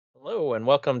Hello, and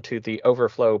welcome to the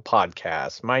Overflow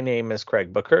podcast. My name is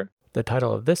Craig Booker. The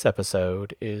title of this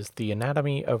episode is The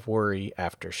Anatomy of Worry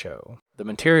Aftershow. The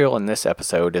material in this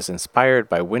episode is inspired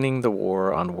by Winning the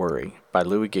War on Worry by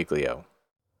Louis Giglio.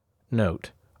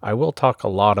 Note, I will talk a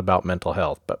lot about mental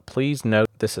health, but please note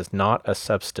this is not a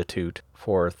substitute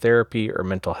for therapy or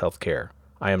mental health care.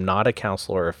 I am not a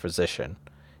counselor or physician.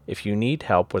 If you need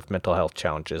help with mental health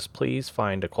challenges, please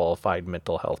find a qualified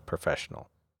mental health professional.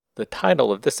 The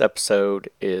title of this episode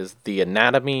is The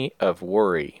Anatomy of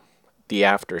Worry, the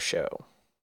Aftershow.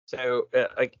 So,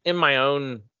 in my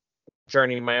own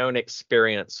journey, my own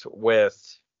experience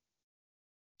with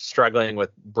struggling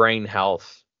with brain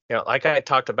health, like I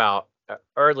talked about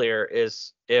earlier,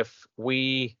 is if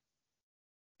we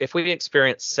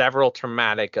experience several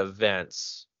traumatic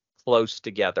events close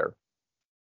together,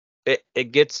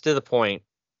 it gets to the point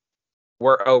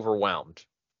we're overwhelmed.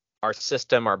 Our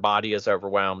system, our body is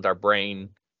overwhelmed. Our brain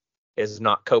is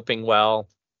not coping well,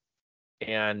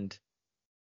 and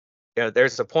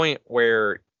there's a point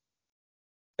where,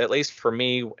 at least for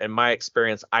me, in my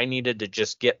experience, I needed to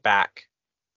just get back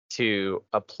to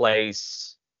a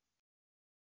place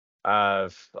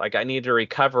of I needed to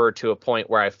recover to a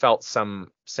point where I felt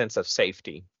some sense of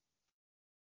safety.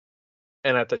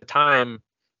 And at the time,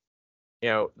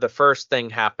 the first thing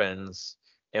happens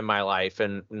in my life,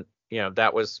 and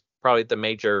that was probably the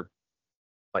major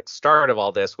start of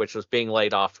all this, which was being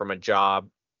laid off from a job,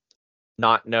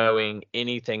 not knowing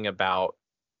anything about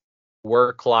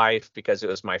work life because it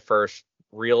was my first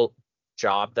real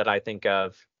job that I think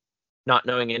of, not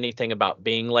knowing anything about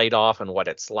being laid off and what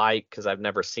it's like because I've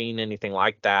never seen anything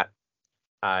like that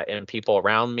in people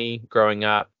around me growing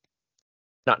up,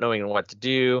 not knowing what to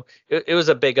do. It was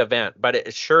a big event, but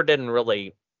it sure didn't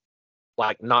really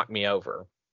knock me over.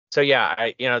 So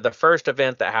yeah, the first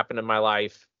event that happened in my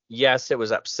life, yes, it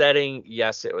was upsetting.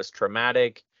 Yes, it was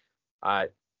traumatic. Uh,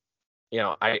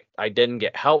 I didn't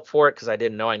get help for it because I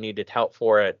didn't know I needed help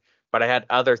for it, but I had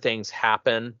other things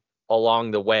happen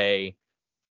along the way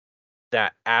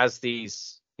that, as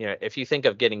these, if you think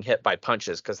of getting hit by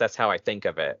punches, because that's how I think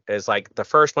of it, is like the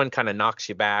first one kind of knocks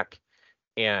you back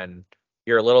and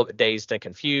you're a little bit dazed and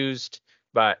confused,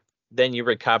 but then you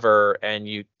recover and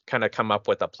you kind of come up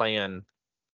with a plan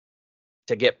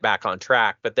to get back on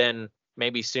track. But then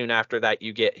maybe soon after that,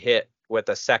 you get hit with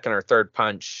a second or third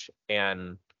punch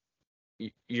and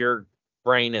your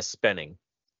brain is spinning.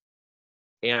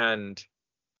 And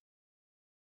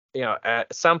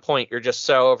at some point you're just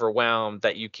so overwhelmed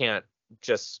that you can't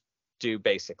just do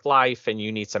basic life and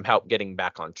you need some help getting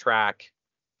back on track.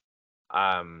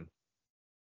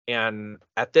 And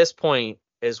at this point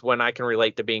is when I can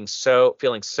relate to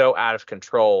feeling so out of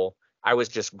control. I was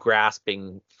just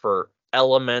grasping for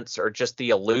elements or just the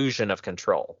illusion of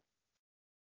control.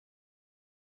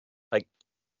 Like,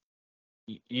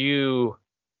 you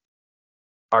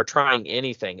are trying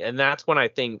anything. And that's when I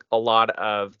think a lot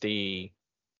of the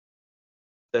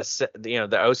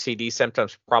OCD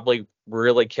symptoms probably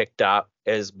really kicked up.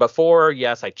 Is before,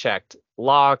 yes, I checked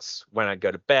locks when I go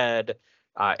to bed.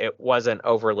 It wasn't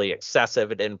overly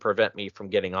excessive. It didn't prevent me from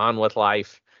getting on with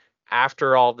life.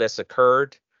 After all this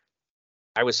occurred,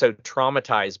 I was so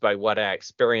traumatized by what I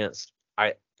experienced.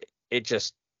 It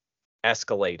just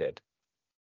escalated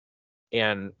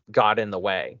and got in the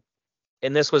way.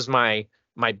 And this was my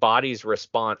body's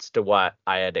response to what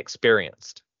I had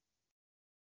experienced.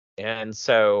 And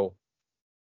so,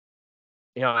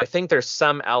 I think there's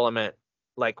some element,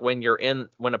 like when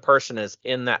a person is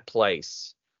in that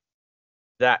place,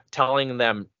 that telling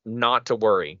them not to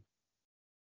worry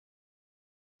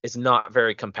is not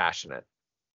very compassionate.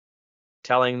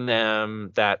 Telling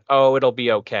them that, oh, it'll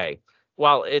be okay.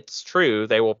 While it's true,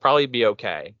 they will probably be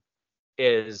okay,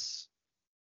 is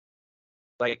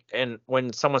and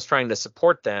when someone's trying to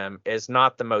support them, is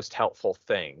not the most helpful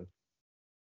thing.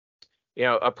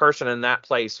 A person in that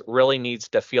place really needs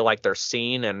to feel like they're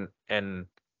seen and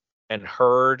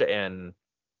heard, and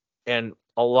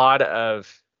a lot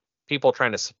of people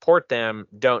trying to support them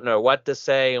don't know what to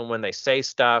say, and when they say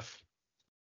stuff,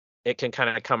 it can kind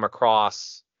of come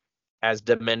across as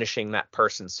diminishing that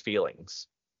person's feelings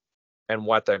and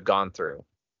what they've gone through.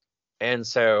 And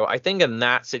so I think in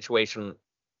that situation,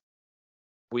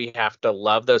 we have to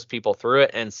love those people through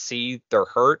it and see their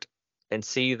hurt and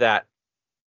see that,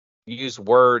 use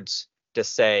words to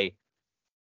say,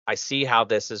 I see how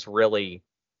this is really,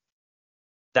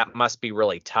 that must be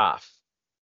really tough,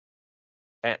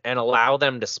 and allow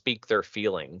them to speak their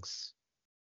feelings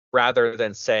rather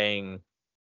than saying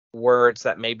words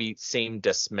that maybe seem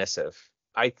dismissive.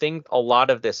 I think a lot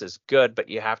of this is good, but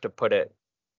you have to put it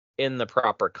in the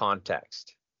proper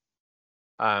context.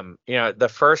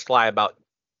 The first lie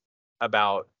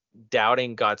about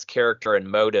doubting God's character and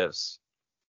motives.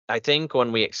 I think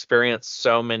when we experience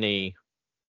so many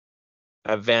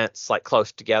events like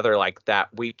close together like that,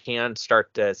 we can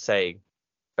start to say,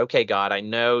 okay, God, I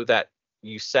know that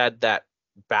you said that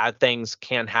bad things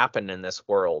can happen in this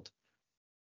world,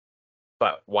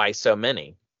 but why so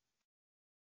many?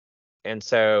 And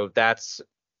so that's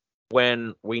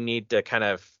when we need to kind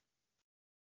of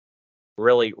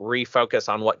really refocus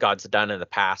on what God's done in the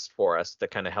past for us to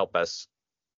kind of help us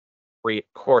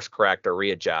course correct or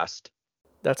readjust.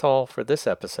 That's all for this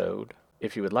episode.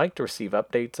 If you would like to receive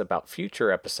updates about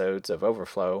future episodes of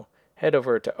Overflow, head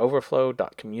over to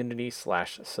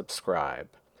overflow.community/subscribe.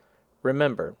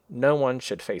 Remember, no one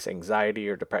should face anxiety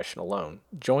or depression alone.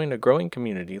 Join a growing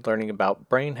community learning about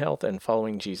brain health and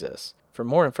following Jesus. For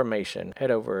more information,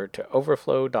 head over to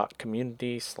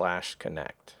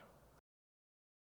overflow.community/connect.